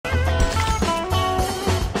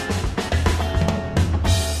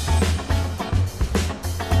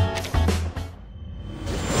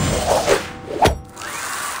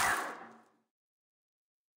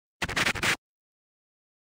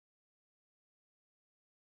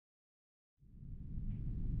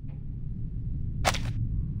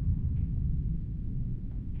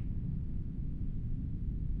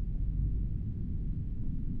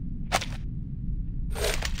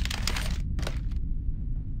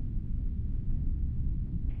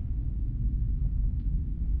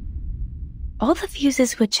all the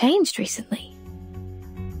fuses were changed recently.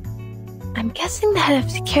 I'm guessing the head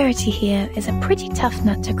of security here is a pretty tough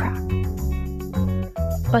nut to crack.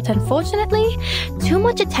 But unfortunately, too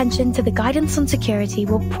much attention to the guidance on security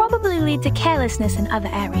will probably lead to carelessness in other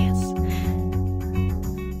areas.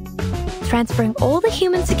 Transferring all the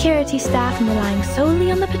human security staff and relying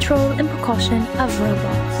solely on the patrol and precaution of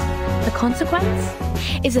robots. The consequence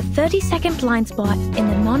is a 30-second blind spot in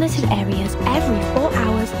the monitored areas every 4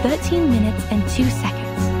 hours, 13 minutes, and 2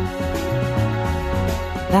 seconds.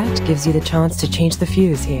 That gives you the chance to change the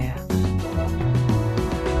fuse here.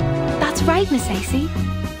 That's right, Miss Acey.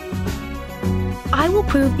 I will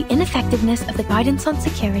prove the ineffectiveness of the guidance on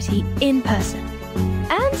security in person,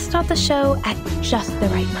 and start the show at just the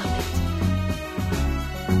right moment.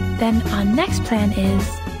 Then our next plan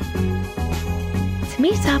is to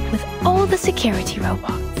meet up with all the security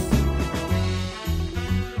robots.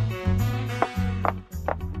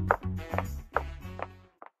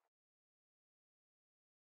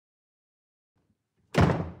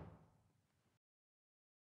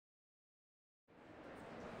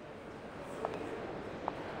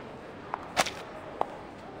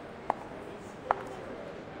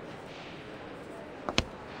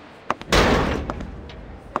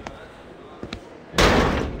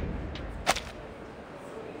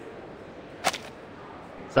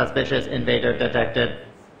 Suspicious invader detected.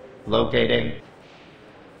 Locating.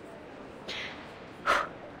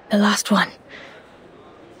 The last one.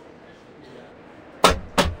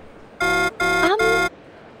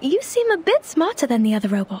 You seem a bit smarter than the other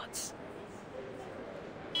robots.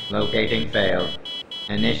 Locating failed.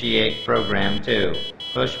 Initiate program 2.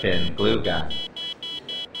 Pushpin glue gun.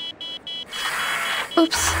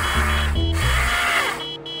 Oops.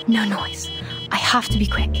 No noise. I have to be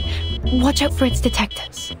quick. Watch out for its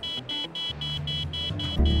detectives.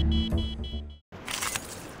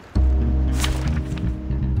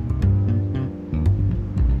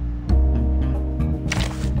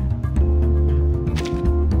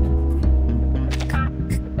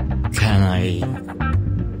 Can I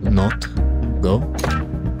not go?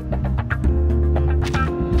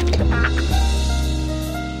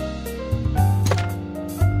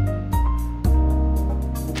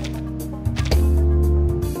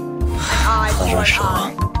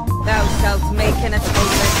 Thou shalt make an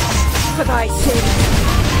atonement for thy sin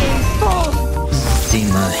in full.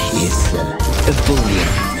 Sinner is a bully.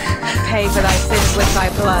 Pay for thy sins with thy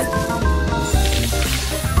blood.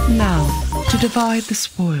 Now, to divide the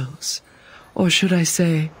spoils, or should I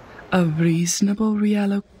say, a reasonable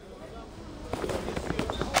reallocation.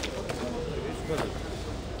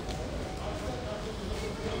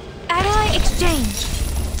 Ally exchange.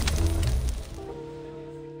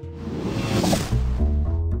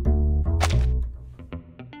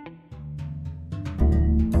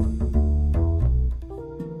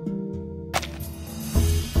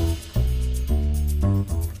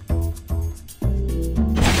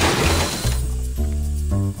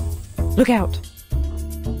 Look out!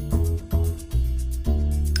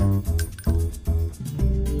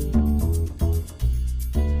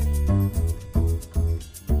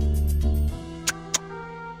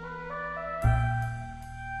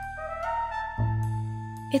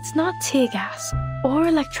 It's not tear gas or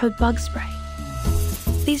electrode bug spray.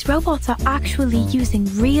 These robots are actually using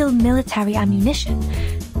real military ammunition.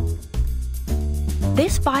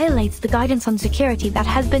 This violates the guidance on security that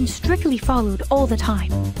has been strictly followed all the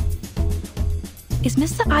time. Is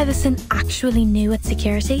Mr. Iverson actually new at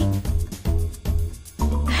security?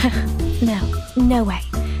 No way.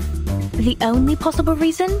 The only possible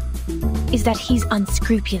reason is that he's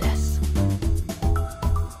unscrupulous.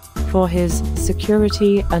 For his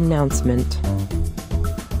security announcement.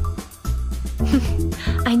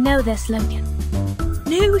 I know their slogan.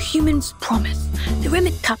 No humans promise. The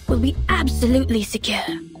Remit Cup will be absolutely secure.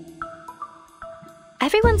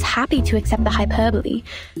 Everyone's happy to accept the hyperbole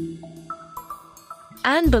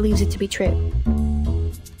and believes it to be true.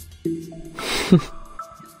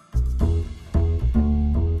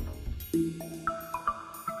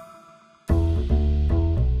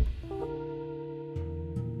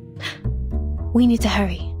 We need to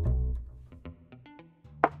hurry.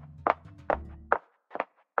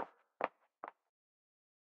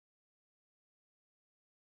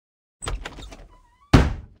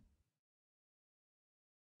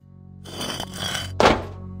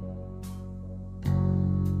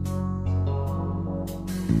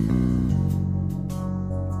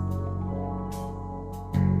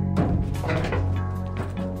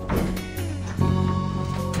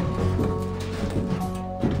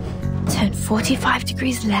 Turn 45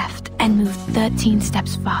 degrees left and move 13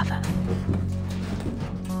 steps farther.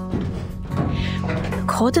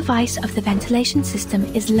 core device of the ventilation system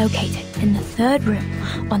is located in the third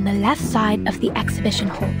room on the left side of the exhibition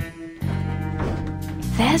hall.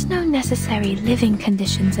 There's no necessary living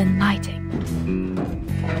conditions and lighting.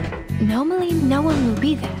 Normally, no one will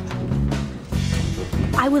be there.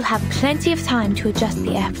 I will have plenty of time to adjust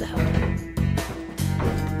the airflow.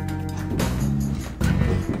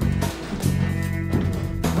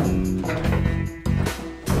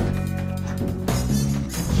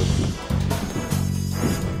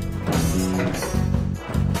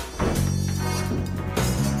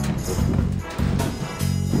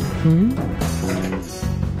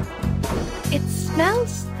 It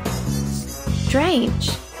smells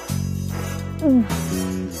strange.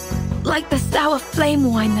 Like the sour flame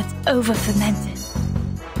wine that's over-fermented.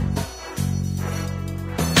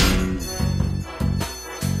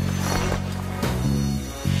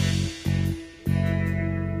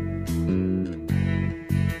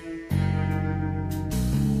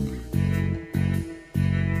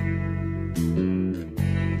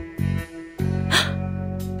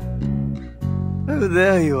 Oh,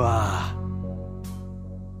 there you are.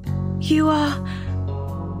 You are...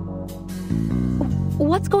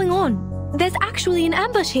 What's going on? There's actually an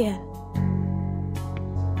ambush here.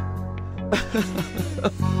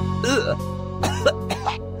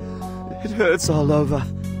 It hurts all over.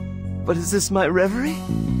 But is this my reverie?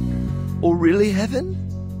 Or really heaven?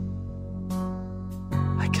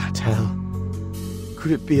 I can't tell.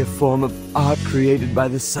 Could it be a form of art created by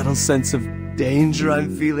the subtle sense of danger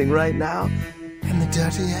I'm feeling right now? In the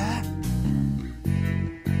dirty air?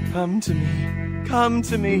 Come to me. Come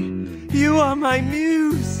to me. You are my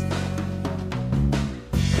muse.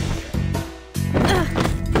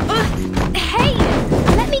 Hey!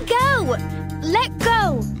 Let me go! Let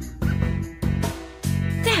go!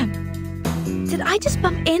 Damn. Did I just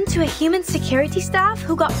bump into a human security staff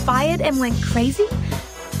who got fired and went crazy?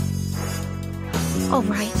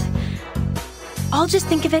 Alright. I'll just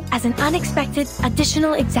think of it as an unexpected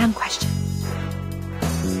additional exam question.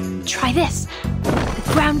 Try this.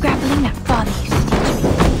 The ground grappling that father used to teach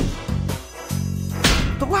me.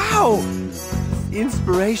 Wow!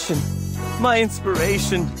 Inspiration. My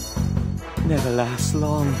inspiration never lasts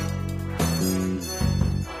long.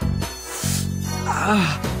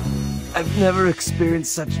 I've never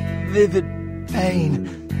experienced such vivid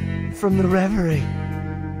pain from the reverie.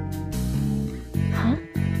 Huh?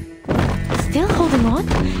 Still holding on?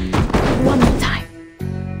 One more time.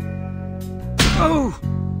 Oh!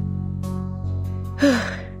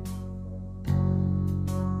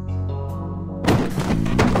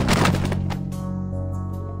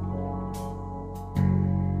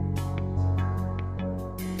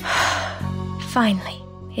 Finally,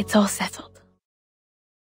 it's all settled.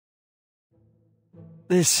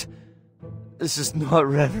 This is not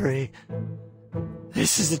reverie.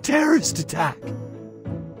 This is a terrorist attack.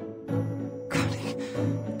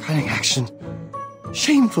 Cunning action.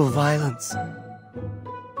 Shameful violence.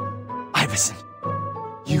 Iverson,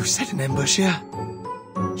 you set an ambush here?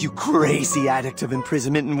 You crazy addict of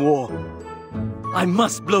imprisonment and war. I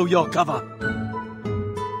must blow your cover.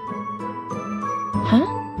 Huh?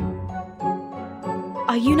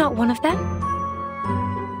 Are you not one of them?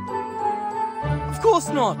 Of course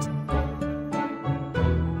not.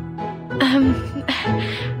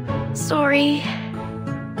 Sorry.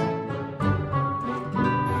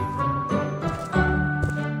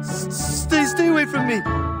 Stay away from me.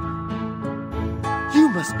 You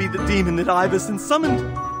must be the demon that Iverson summoned.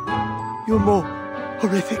 You're more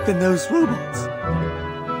horrific than those robots.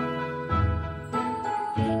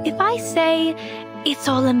 If I say it's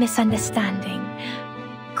all a misunderstanding,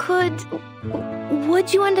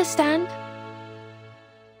 would you understand?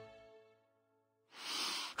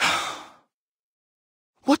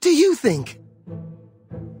 What do you think?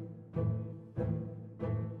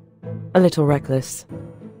 A little reckless.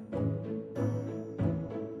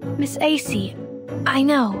 Miss AC, I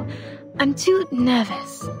know. I'm too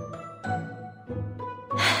nervous.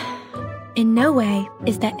 In no way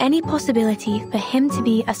is there any possibility for him to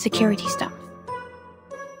be a security staff.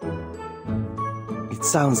 It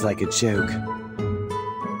sounds like a joke.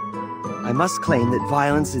 I must claim that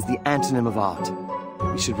violence is the antonym of art.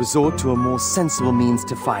 We should resort to a more sensible means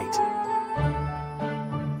to fight.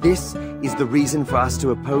 This is the reason for us to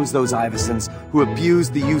oppose those Iversons who abuse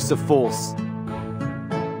the use of force.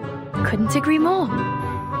 Couldn't agree more.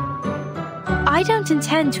 I don't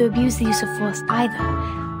intend to abuse the use of force either.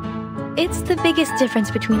 It's the biggest difference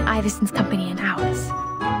between Iverson's company and ours.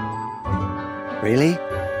 Really?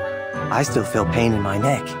 I still feel pain in my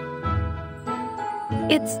neck.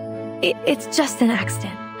 It's just an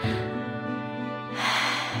accident.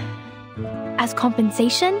 As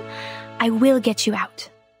compensation, I will get you out.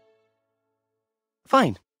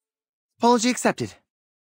 Fine. Apology accepted.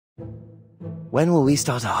 When will we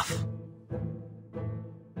start off?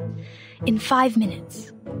 In 5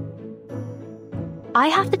 minutes. I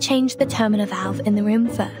have to change the terminal valve in the room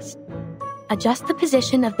first, adjust the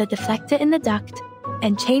position of the deflector in the duct,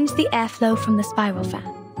 and change the airflow from the spiral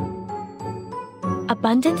fan.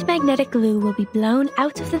 Abundant magnetic glue will be blown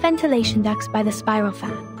out of the ventilation ducts by the spiral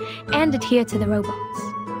fan and adhere to the robots.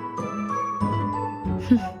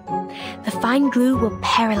 The fine glue will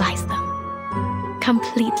paralyze them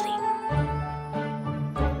completely.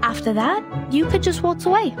 After that, you could just waltz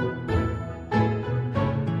away.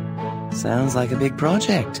 Sounds like a big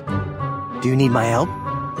project. Do you need my help?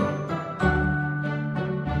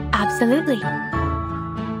 Absolutely.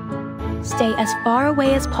 Stay as far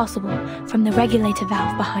away as possible from the regulator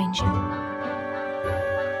valve behind you.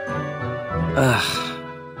 Ugh.